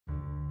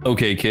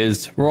Okay,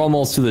 kids, we're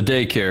almost to the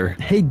daycare.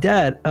 Hey,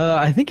 Dad.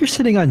 I think you're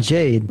sitting on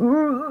Jade.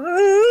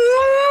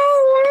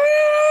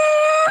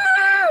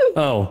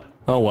 Oh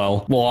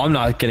well. Well, I'm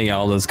not getting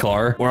out of this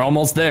car. We're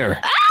almost there.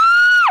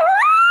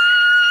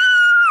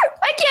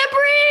 I can't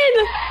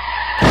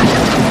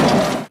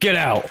breathe! Get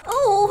out.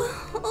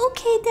 Oh,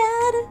 okay,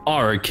 Dad.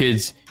 All right,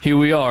 kids, here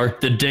we are,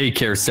 the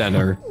daycare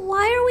center.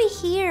 Why are we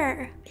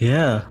here?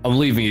 Yeah. I'm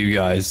leaving you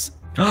guys.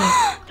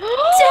 Dad!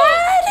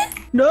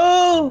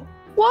 No!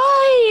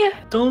 Why?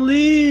 Don't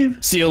leave.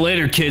 See you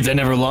later, kids I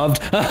never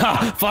loved.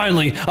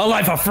 Finally, a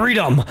life of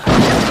freedom.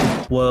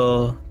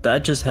 Well,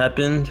 that just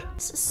happened.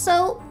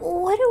 So,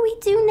 what do we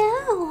do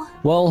now?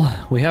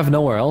 Well, we have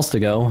nowhere else to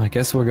go. I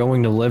guess we're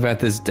going to live at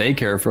this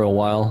daycare for a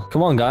while.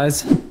 Come on,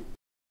 guys.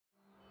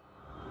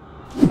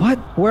 What?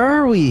 Where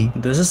are we?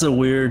 This is a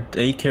weird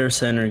daycare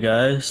center,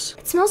 guys.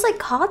 It smells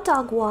like hot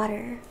dog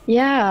water.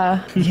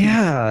 Yeah.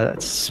 Yeah,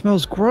 that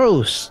smells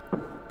gross.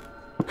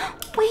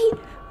 Wait,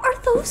 are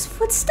those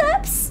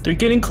footsteps? They're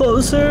getting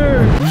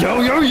closer.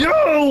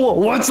 Yo!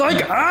 What's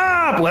like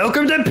up?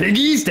 Welcome to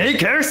Piggy's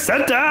Daycare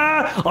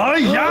Center. Oh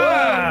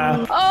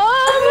yeah!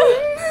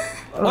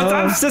 What's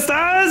up,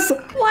 sisters?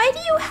 Why do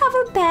you have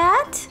a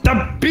bat?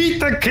 To beat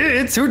the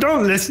kids who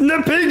don't listen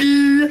to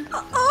Piggy.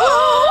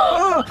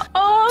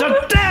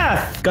 To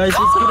death! Guys,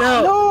 let's get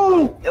out.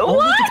 No! Oh,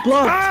 look, it's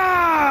blocked.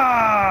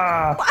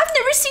 Ah! I've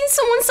never seen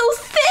someone so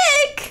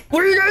thick!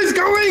 Where are you guys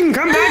going?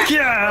 Come back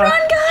here!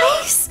 Run,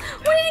 guys!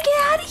 We need to get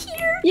out of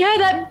here! Yeah,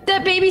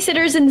 that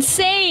babysitter is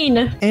insane.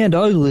 And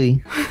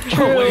ugly.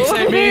 Oh, wait,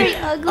 say Very me?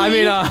 ugly. I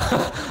mean,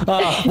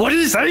 what did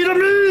you say to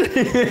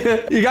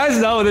me? You guys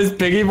know this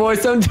Piggy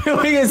voice I'm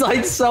doing is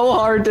like so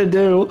hard to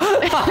do.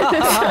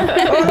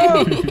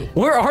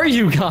 Where are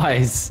you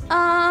guys?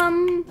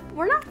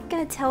 We're not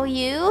gonna tell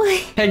you.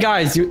 Hey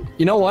guys, you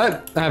know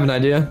what? I have an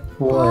idea.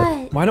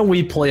 What? Why don't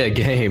we play a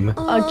game?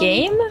 A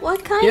game?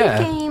 What kind Yeah.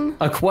 of game?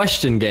 A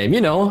question game.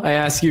 You know, I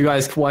ask you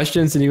guys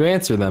questions and you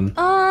answer them.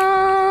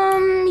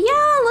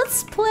 Yeah,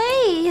 let's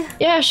play.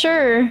 Yeah,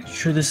 sure.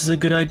 Sure, this is a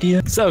good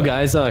idea. So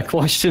guys,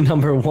 question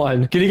number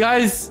 1. Can you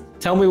guys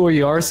tell me where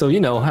you are so you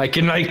know I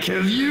can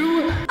kill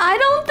you? I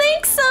don't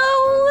think so.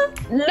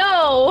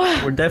 No.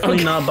 We're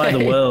definitely not by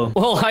the well.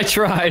 Well, I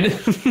tried.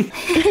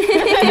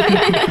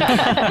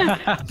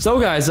 So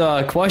guys,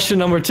 question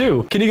number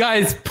 2. Can you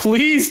guys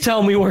please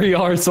tell me where you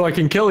are so I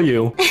can kill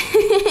you?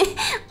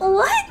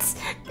 What?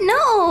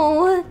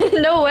 No.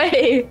 No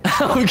way.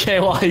 Okay,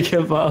 well, I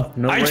give up.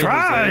 No I way,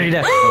 tried!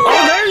 Jose.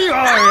 Oh, there you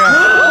are!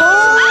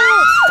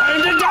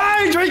 Time to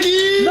die,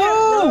 Drakey!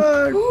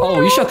 No!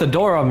 Oh, you shut the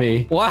door on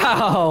me.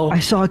 Wow. I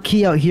saw a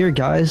key out here,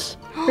 guys.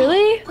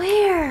 Really?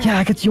 Where? Yeah,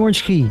 I got the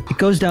orange key. It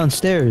goes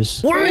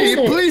downstairs. Wait, is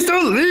it? please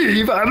don't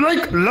leave. I'm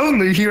like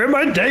lonely here in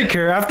my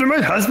daycare after my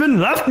husband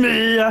left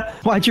me.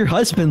 Why'd your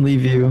husband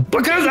leave you?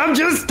 Because I'm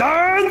just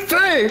darn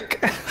thick.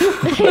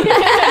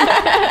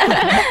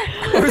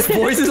 His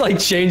voice is like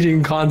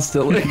changing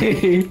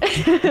constantly.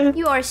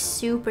 You are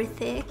super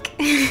thick.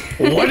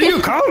 What do you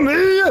call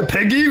me?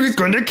 Piggy was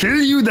going to kill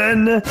you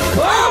then.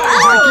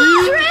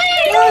 Oh,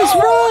 Guys,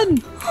 run!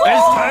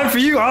 it's time for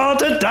you all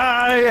to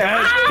die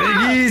at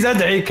Piggy's a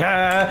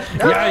daycare.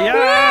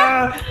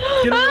 Yeah.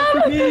 Get away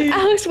from me.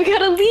 Alex, we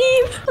gotta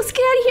leave. Let's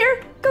get out of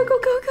here. Go, go,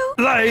 go,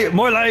 go. Like,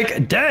 more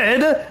like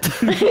dead.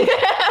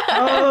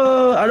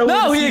 Oh, I don't No,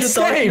 want to he see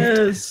escaped. the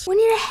darkness. We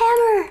need a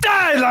hammer.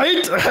 Die,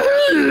 light.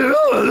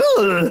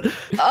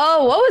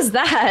 Oh, what was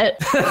that?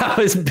 That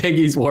was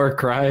Piggy's war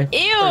cry.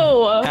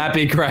 Ew.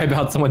 Happy cry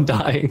about someone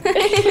dying.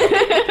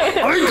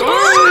 Oink,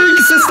 oink,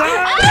 sister!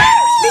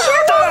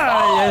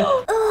 Die!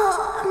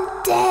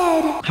 I'm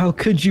dead. How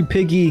could you,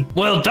 Piggy?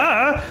 Well,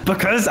 duh,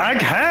 because I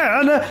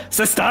can,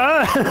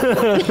 sister.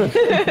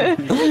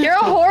 You're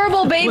a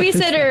horrible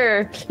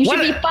babysitter. You should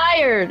What? be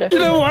fired. You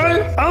know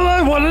what? All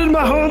I wanted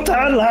my whole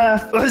entire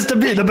life was to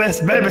be the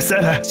best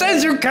babysitter.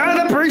 Since you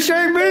can't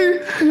appreciate me,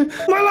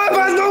 my life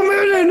has no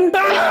meaning.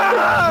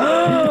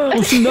 Ah!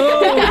 No!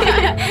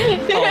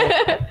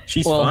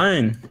 She's Well,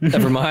 fine.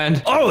 Never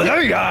mind. Oh,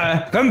 there you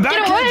are. Come back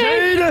Get here, away.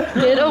 Jade.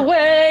 Get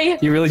away.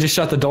 You really just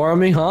shut the door on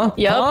me, huh?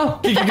 Yup. Huh?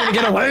 You gonna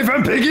get away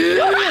from Piggy?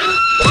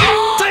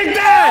 Take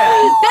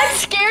that! That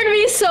scared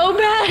me so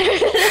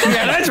bad.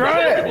 Yeah, that's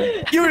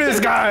right. You this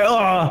guy.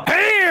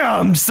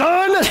 Ham,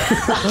 son.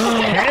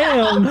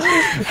 Damn!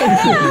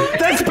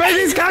 That's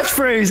Piggy's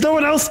catchphrase. No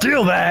one else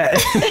steal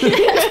that.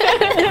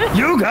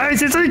 You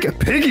guys, it's like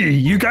Piggy.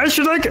 You guys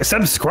should like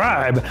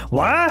subscribe.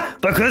 Why?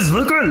 Because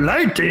look what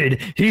Light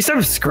did. He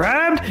subscribed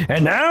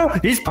and now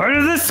he's part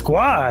of the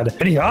squad.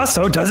 And he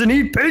also doesn't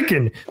eat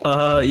bacon.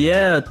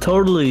 Yeah,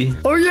 totally.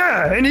 Oh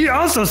yeah, and he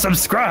also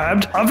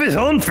subscribed of his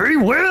own free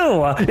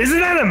will. Isn't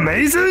that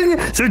amazing?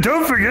 So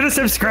don't forget to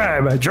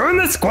subscribe. Join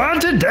the squad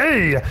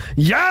today.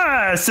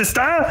 Yeah,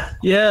 sister.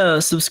 Yeah,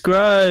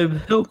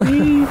 subscribe. Help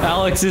me.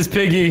 Alex is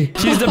Piggy.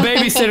 She's the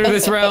babysitter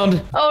this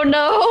round. Oh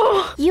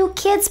no. You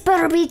kids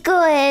better be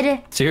good.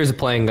 So here's the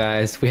plan,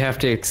 guys. We have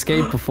to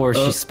escape before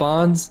she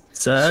spawns.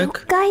 Zach?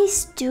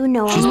 Guys do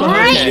know I'm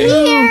behind right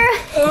you. here.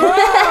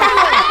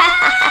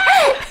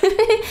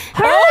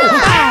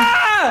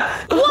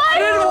 Ah! What?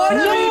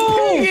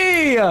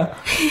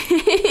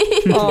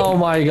 Oh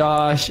my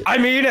gosh. I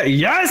mean,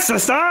 yes,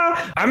 sister.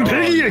 I'm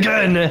Piggy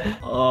again.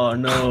 Oh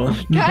no.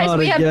 Guys, Not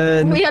we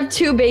again. have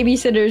 2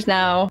 babysitters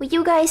now. Will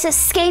you guys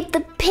escape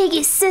the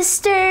Piggy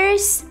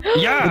sisters?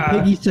 Yeah.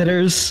 Piggy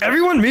sitters.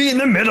 Everyone meet in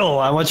the middle.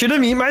 I want you to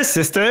meet my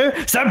sister,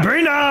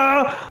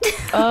 Sabrina.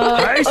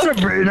 Hi,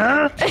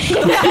 Sabrina.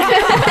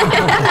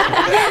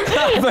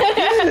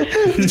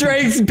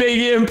 Drake's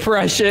big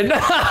impression.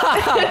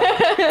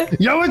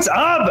 Yo, what's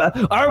up?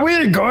 Are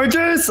we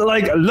gorgeous?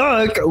 Like,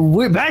 look,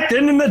 back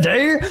then in the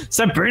day,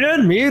 Sabrina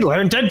and me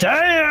learned to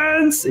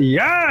dance.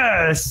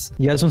 Yes.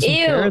 You guys want some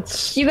Ew.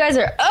 carrots? You guys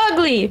are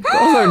ugly.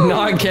 Those are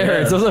not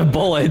carrots. Those are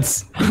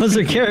bullets. Those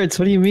are carrots.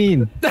 What do you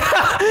mean?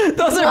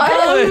 Those are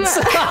bullets.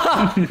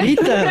 Eat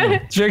them.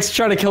 Drake's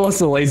trying to kill us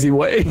the lazy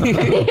way.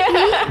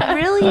 It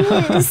really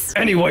is.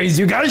 Anyways,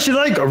 you guys should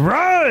like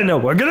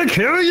run. We're gonna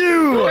kill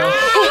you.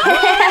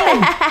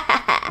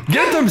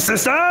 Get them,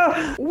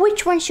 sister.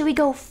 Which one should we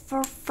go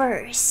for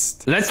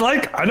first? Let's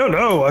like, I don't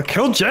know,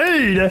 kill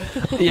Jade.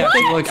 Yeah,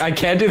 look, I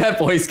can't do that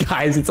voice,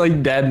 guys. It's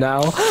like dead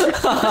now.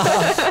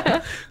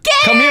 Come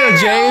here,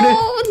 Jade.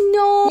 Oh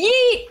no.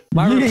 Yeet.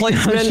 My She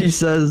replacement.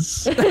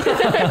 says.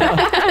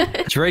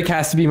 Drake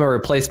has to be my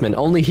replacement.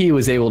 Only he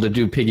was able to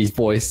do Piggy's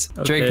voice.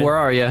 Drake, Okay. where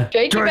are you?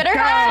 Drake, you better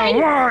Where hide.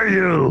 are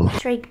you?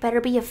 Drake better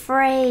be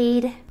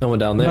afraid. No one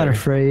down I'm not there.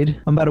 afraid.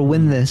 I'm about to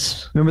win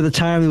this. Remember the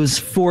time there was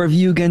 4 of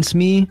you against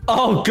me?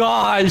 Oh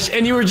gosh,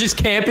 and you were just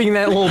camping in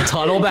that little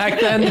tunnel back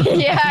then?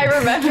 Yeah, I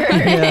remember.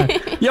 Yeah.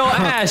 Yo,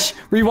 Ash,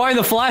 rewind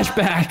the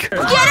flashback.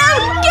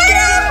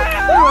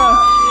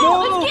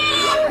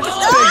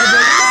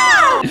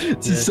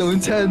 This is so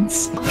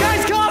intense.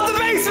 Guys, come out the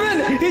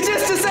basement! He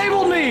just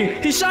disabled me!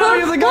 He shot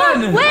me with a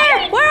gun!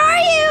 Where are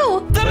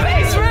you? The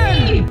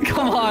basement!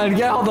 Come on,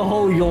 get out the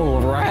hole, you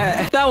little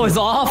rat. That was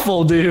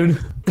awful, dude.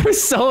 They're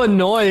so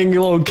annoying,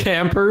 you little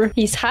camper.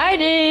 He's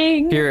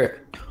hiding. Here.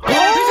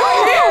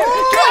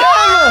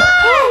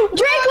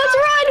 Drake, let's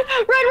run!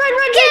 Run,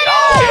 Drake!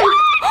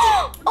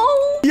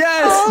 Oh.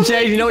 Yes!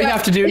 Jade, you know what you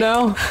have to do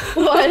now?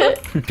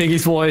 What?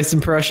 Piggy's voice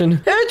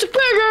impression. It's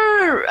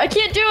bigger! I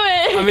can't do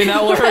it! I mean,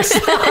 that works.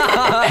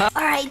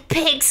 All right,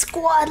 Pig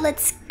Squad,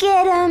 let's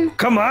get him.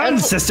 Come on,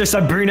 Sister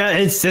Sabrina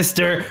and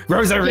Sister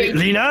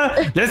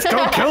Rosalina. Let's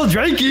go kill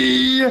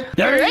Drakey.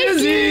 There he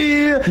is.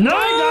 He. No.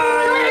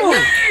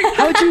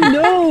 How'd you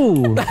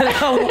know?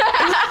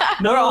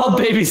 They're all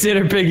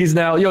babysitter piggies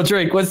now. Yo,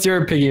 Drake, what's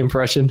your piggy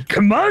impression?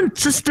 Come on,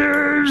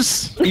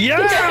 sisters.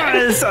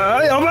 Yes.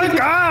 Oh my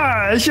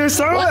gosh, you're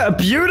so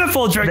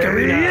beautiful,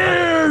 Dracarina.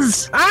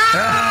 Yes.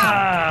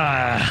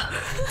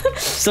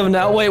 So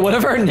now, wait, what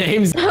are our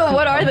names?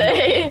 What are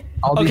they?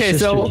 I'll be Okay,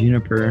 Sister so-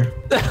 Juniper.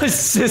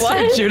 Sister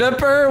What?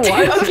 Juniper?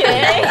 What?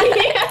 Okay.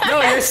 No,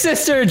 your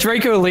sister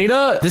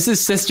Dracolina. This is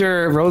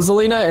Sister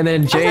Rosalina, and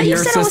then I thought Jade, you your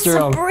said sister.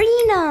 it was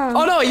Sabrina.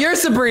 Oh no, you're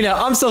Sabrina.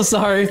 I'm so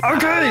sorry.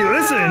 Okay,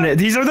 listen.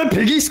 These are the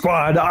Piggy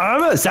Squad.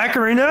 I'm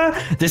Zacarina.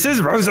 This is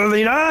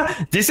Rosalina.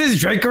 This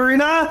is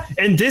Dracarina,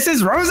 and this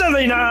is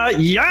Rosalina.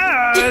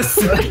 Yes.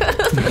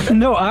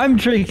 No, I'm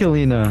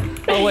Dracolina.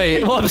 Oh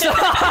wait, whoops. You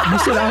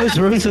said I was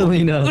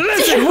Rosalina.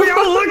 Listen, we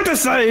all look the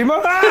same.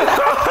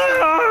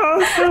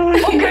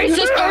 Okay,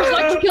 sisters,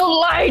 let's kill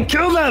light.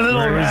 Kill that little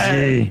Where is rat.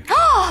 he?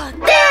 Oh,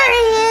 there he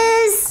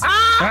is.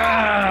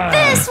 Ah.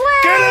 This way.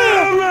 Get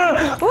him!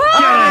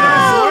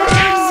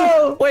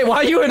 Get him! Wait, why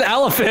are you an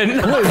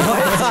elephant?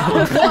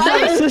 That's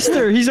my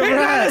sister. He's a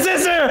rat.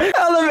 Sister!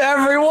 Out of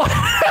everyone,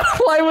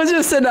 why was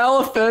just an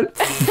elephant?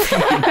 So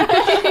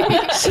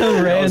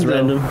That was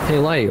random. random. Hey,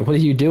 Light, what are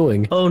you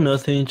doing? Oh,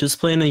 nothing. Just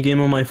playing a game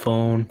on my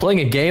phone. Playing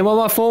a game on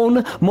my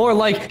phone? More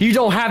like you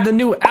don't have the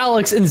new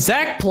Alex and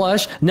Zach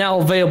plush, now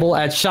available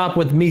at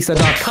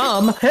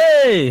shopwithmisa.com.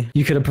 Hey!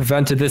 You could have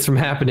prevented this from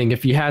happening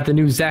if you had the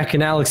new Zach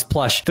and Alex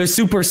plush. They're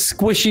super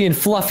squishy and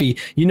fluffy.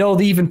 You know,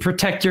 they even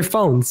protect your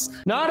phones.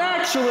 Not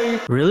actually.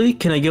 Really?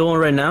 Can I get one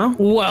right now?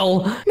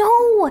 Well,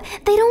 No,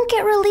 they don't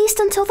get released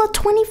until the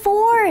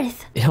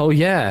 24th. oh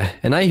yeah,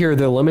 and I hear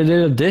they're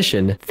limited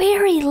edition.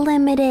 Very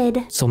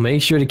limited. So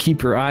make sure to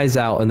keep your eyes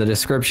out in the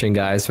description,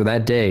 guys, for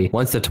that day.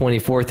 Once the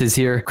 24th is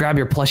here, grab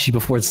your plushie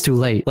before it's too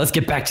late. Let's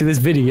get back to this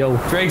video.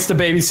 Drake's the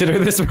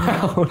babysitter this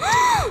round.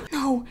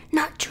 No,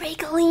 not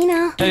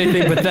Dracolina.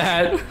 Anything but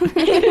that.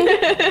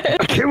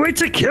 I can't wait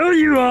to kill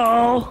you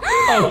all.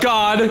 Oh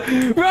God,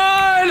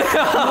 run!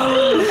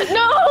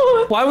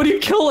 No! Why would you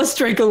kill us,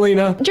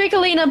 Dracolina?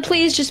 Dracolina,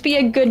 please just be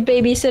a good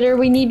babysitter.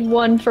 We need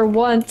one for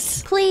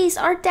once. Please,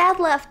 our dad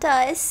left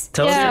us.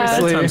 Tell Yeah. us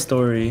your Seriously. bedtime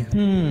story.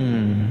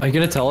 Are you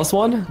gonna tell us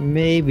one?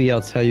 Maybe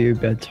I'll tell you a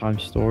bedtime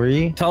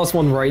story. Tell us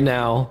one right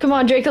now, Come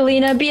on,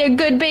 Dracolina, be a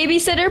good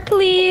babysitter,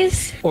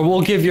 please. or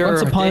we'll give your.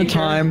 Once upon a daycare-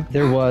 time,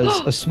 there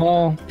was a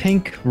small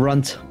pink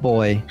runt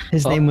boy.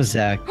 His name was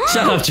Zach.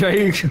 Shut up,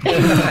 Drake. Is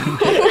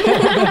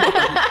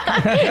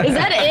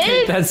that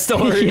it? That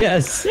story.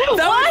 Yes. That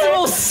was the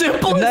most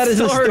simple That is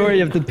the story. story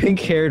of the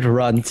pink-haired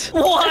runt.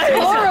 What?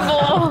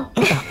 Horrible.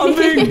 I'm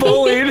being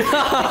bullied.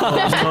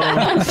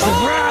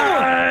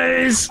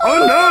 Surprise! guys.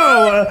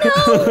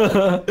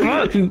 Oh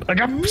no! I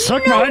got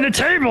stuck behind the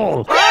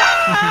table.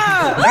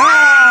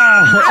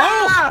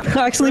 I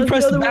actually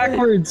pressed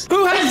backwards.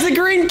 Who has the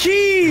green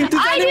key?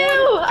 I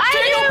do.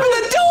 Open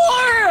the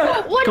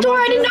door! What door?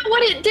 I didn't know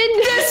what it did.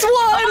 This one!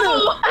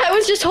 Oh, I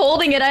was just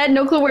holding it. I had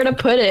no clue where to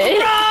put it.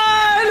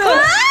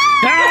 Run!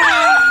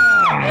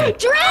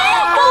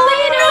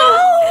 Dracolina!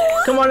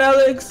 Come on,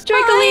 Alex.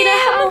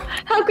 Dracolina,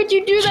 how could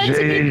you do that to me?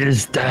 Jade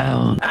is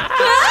down.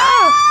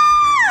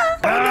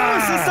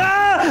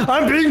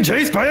 I'm being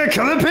chased by a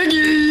killer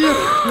piggy.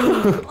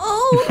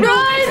 Oh,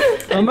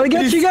 Run! I'm gonna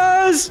get you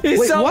guys. He's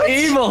Wait, so what?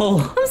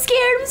 evil. I'm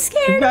scared. I'm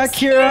scared. Get back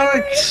here,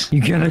 Alex.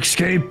 You can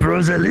escape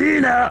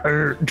Rosalina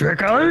or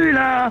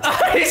Dracolina.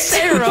 I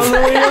say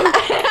Rosalina.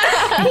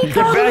 He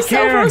calls back himself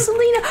here.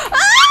 Rosalina.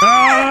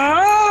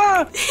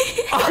 Ah!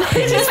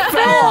 He just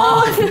fell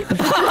off.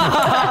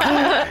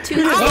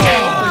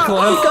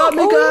 Got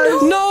me,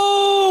 guys.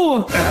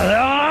 No!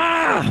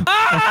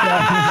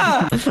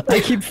 I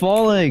keep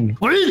falling.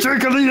 Wait,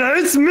 Dracolina,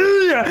 it's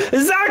me,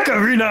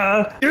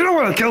 Zacharina. You don't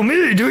want to kill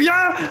me, do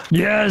ya?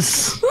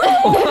 Yes.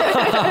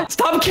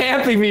 Stop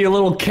camping me, you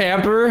little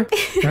camper.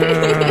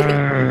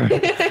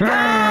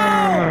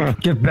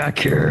 Get back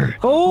here.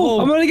 Oh,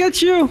 I'm gonna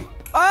get you.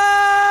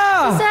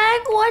 Ah!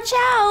 Zach, watch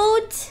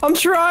out. I'm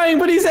trying,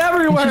 but he's Just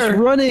everywhere.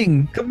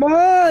 running. Come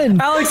on.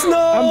 Alex,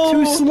 no!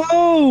 I'm too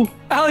slow.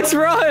 Alex,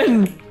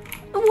 run!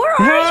 Where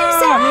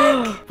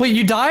are you, Zach? Wait,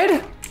 you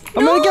died?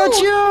 I'm gonna get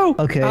you.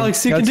 Okay,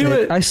 Alex, you can that's do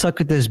it. I suck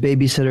at this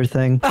babysitter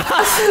thing.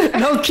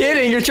 No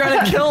kidding, you're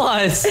trying to kill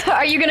us.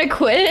 Are you gonna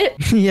quit?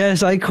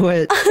 Yes, I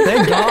quit.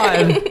 Thank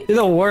God. You're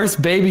the worst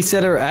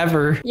babysitter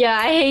ever. Yeah,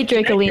 I hate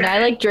Dracolina. I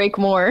like Drake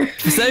more.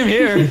 Same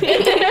here.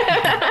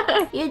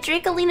 Your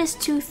Dracolina's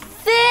too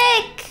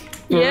thick.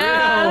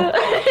 Yeah.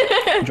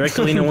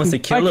 Dracolina wants to I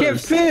kill can't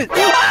us. fit. Run,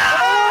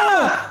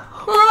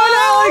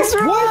 Alex,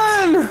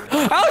 run!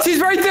 Alex, he's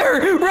right there!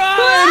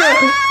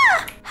 Run!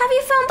 Have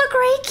you found the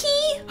gray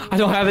key? I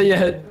don't have it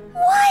yet.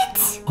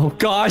 What? Oh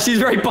gosh, he's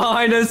right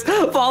behind us.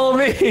 Follow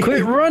me.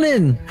 Quit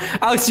running.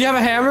 Alex, do you have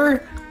a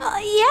hammer? Yeah,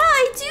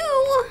 I do.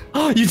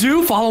 Oh, you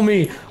do? Follow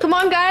me. Come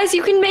on, guys.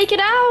 You can make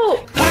it out.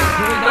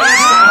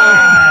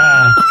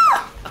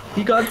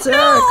 He got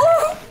Zach.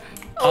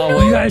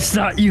 Oh, you guys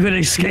thought you could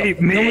escape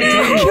me?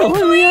 Yo,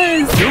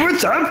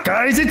 what's up,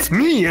 guys? It's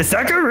me,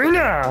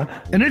 Zacharina.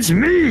 And it's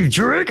me,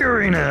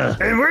 Dracarina.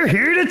 And we're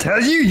here to tell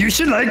you you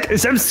should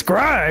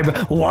subscribe.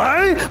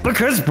 Why?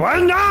 Because why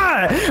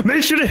not?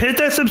 Make sure to hit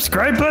that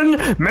subscribe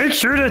button. Make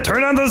sure to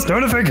turn on those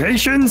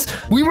notifications.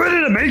 We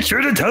wanted to make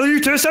sure to tell you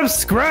to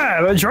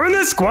subscribe. Join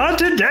the squad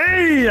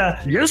today.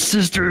 Yes,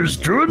 sisters,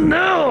 do it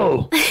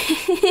now.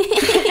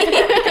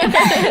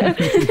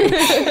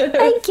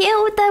 I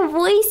can't with that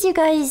voice you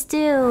guys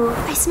do.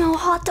 I smell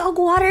hot dog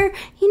water.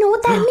 You know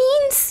what that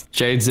means?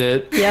 Jade's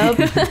it. Yep.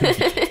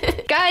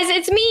 Guys,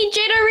 it's me,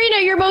 Jada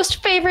Arena, your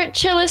most favorite,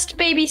 chillest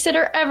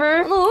babysitter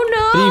ever.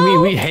 Oh no. What do you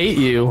mean? We hate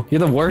you. You're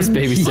the worst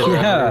babysitter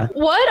Yeah. ever.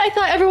 What? I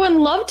thought everyone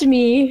loved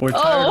me. We're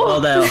tired of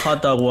all that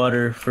hot dog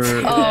water for.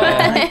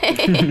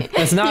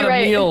 That's not You're a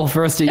right. meal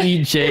for us to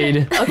eat,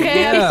 Jade.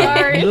 Okay, I'm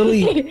sorry.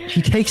 Literally,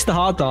 he takes the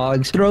hot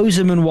dogs, throws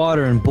them in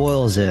water, and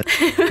boils it,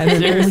 and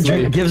then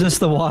Seriously. gives us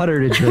the water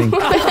to drink.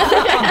 All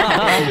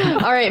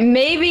right,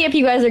 maybe if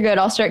you guys are good,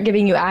 I'll start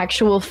giving you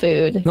actual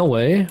food. No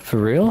way. For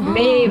real?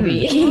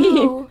 Maybe.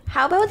 Ooh,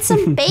 how about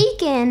some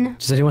bacon?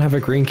 Does anyone have a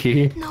green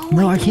key?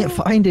 No, I can't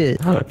find it.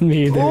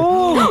 Me either.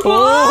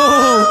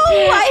 Oh,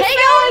 Hey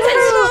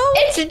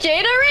guys, it's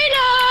Jada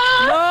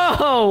Arena.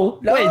 No!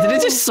 Wait, did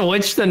it just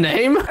switch the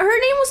name? Her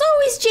name was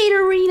always Jade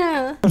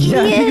Arena.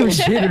 yeah, I think it was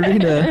Jade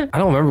Arena. I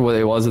don't remember what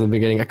it was in the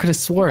beginning. I could have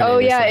sworn. Oh it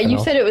was yeah, something you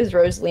else. said it was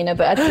Rosalina,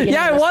 but at the beginning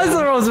Yeah, it it was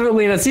the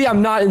Rosalina. See,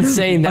 I'm not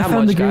insane I that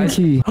found much, the green guys.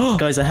 key.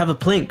 Guys, I have a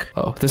plink.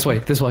 Oh, this way,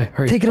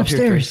 Hurry. Take it up here,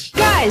 upstairs.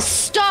 Guys,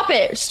 stop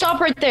it! Stop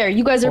right there!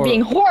 You guys are Or-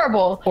 being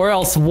horrible. Or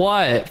else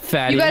what,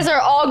 fatty? You guys are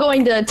all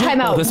going to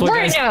timeout this way,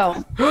 right guys. now.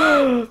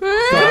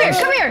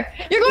 Come here!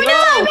 You're going to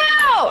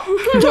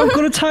timeout! Don't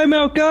go to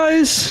timeout,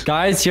 guys.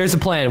 Guys, here's the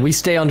plan. We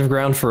stay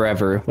underground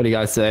forever. What do you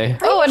guys say?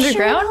 Oh,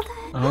 underground?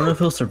 I don't know if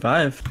he'll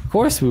survive. Of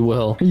course we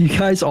will. Are you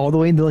guys all the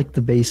way into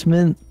the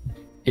basement?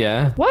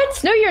 Yeah.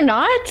 What? No, you're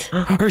not.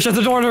 Hurry, shut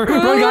the door.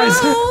 Run,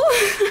 guys.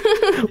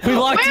 We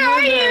locked Where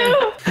are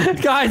you?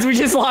 Guys, we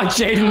just locked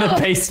Jade in the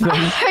basement.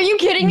 Are you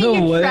kidding me? No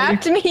You way.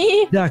 trapped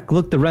me. Zach,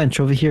 look, the wrench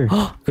over here.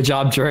 Good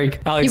job, Drake.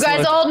 Alex, You guys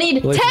look. all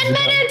need 10 Look.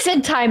 minutes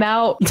and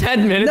timeout.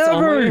 10 minutes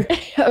Never. only.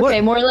 Okay,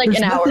 What? more like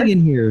There's an hour. nothing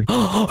in here.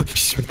 Oh,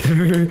 she's right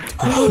there.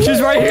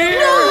 She's right here.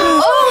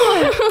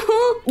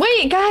 Oh!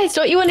 Wait, guys,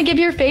 don't you want to give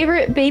your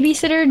favorite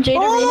babysitter, Jade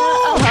Arena,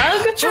 a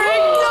hug?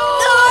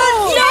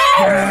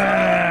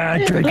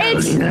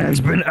 Dracolina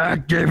has been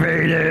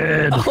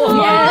activated. Oh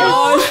my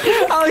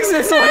gosh. Alex,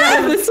 this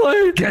way. This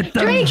way. Get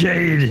them,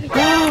 Jade.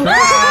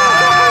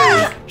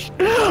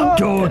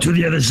 Go to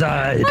the other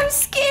side. I'm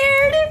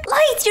scared.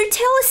 Lights, Wait, your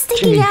tail is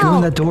sticking Piggy, go in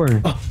out. that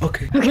door.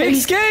 Okay. We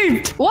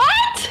escaped!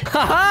 What?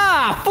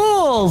 Haha!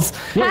 Fools!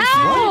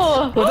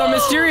 How? With our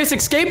mysterious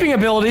escaping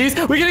abilities,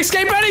 we can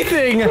escape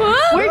anything!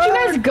 Where'd you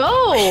guys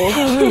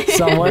go?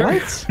 Somewhere.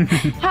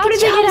 How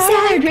did you get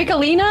out of there,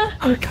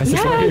 Dracolina? Guys,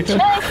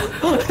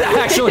 that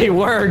actually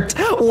worked.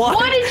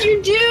 What did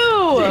you do?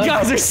 You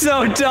guys are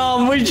so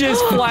dumb. We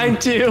just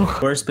flanked you.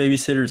 Worst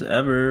babysitters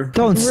ever.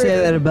 Don't say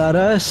that about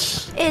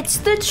us. It's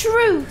the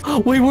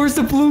truth. Wait, where's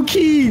the blue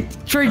key?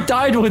 Drake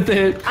died with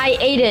it. I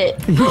ate it.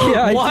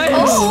 Yeah,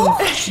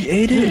 What? She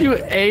ate it. You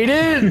ate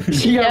it?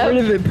 She got rid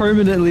of it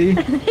permanently.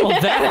 Well,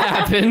 that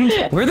happened.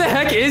 Where the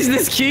heck is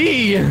this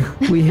key?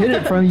 We hid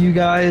it from you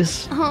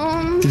guys.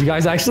 Did you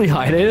guys actually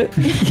hide it?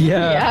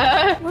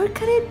 Yeah. Where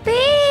could it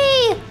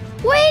be?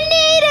 We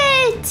need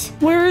it.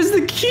 Where is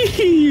the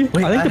key?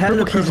 Wait, I think I the had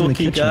the purple key's in purple the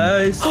key, kitchen.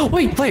 guys. Oh,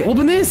 wait,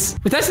 open this.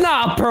 Wait, that's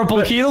not a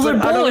purple key. Those are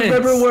But I bullets. don't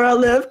remember where I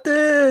left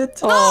it.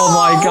 Oh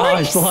my Are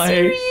gosh, you like,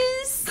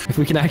 serious? if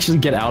we can actually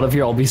get out of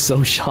here, I'll be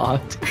so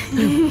shocked.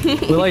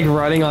 We're like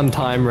running on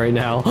time right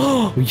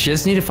now. We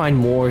just need to find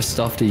more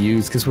stuff to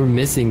use because we're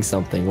missing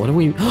something. What do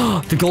we?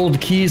 The gold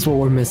key is what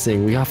we're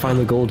missing. We gotta find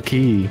the gold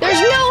key.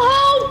 There's no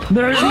hope.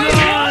 There's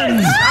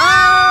none!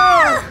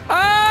 Ah!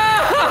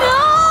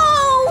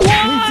 No.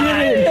 We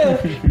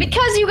did it.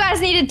 Because you guys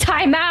needed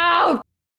timeout.